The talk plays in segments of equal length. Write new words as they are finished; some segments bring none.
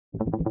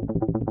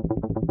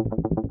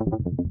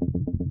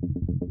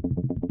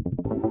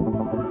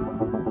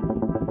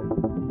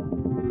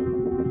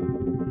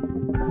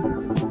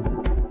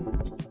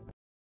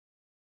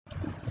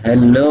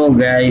Hello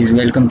guys,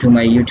 welcome to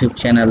my YouTube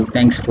channel.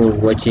 Thanks for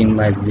watching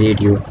my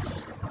video.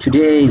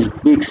 Today's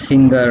big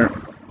singer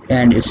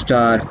and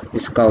star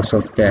is cause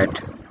of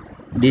that.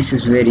 This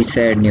is very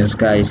sad news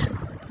guys.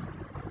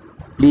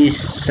 Please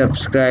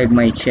subscribe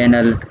my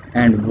channel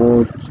and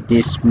watch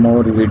this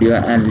more video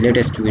and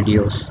latest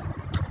videos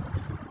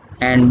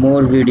and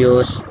more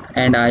videos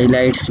and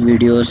highlights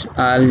videos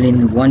all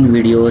in one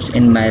videos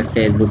in my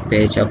Facebook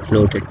page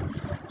uploaded.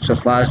 So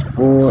fast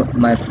go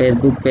my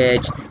Facebook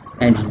page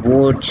and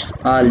watch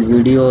all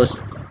videos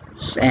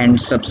and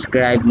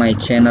subscribe my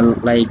channel.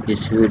 Like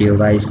this video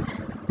guys,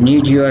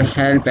 need your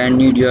help and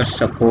need your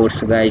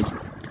supports guys.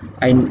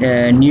 I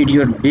need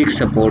your big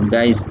support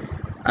guys.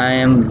 I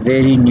am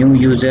very new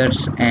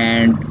users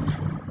and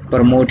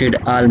promoted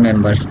all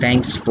members.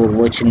 Thanks for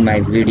watching my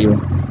video.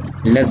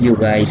 Love you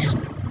guys.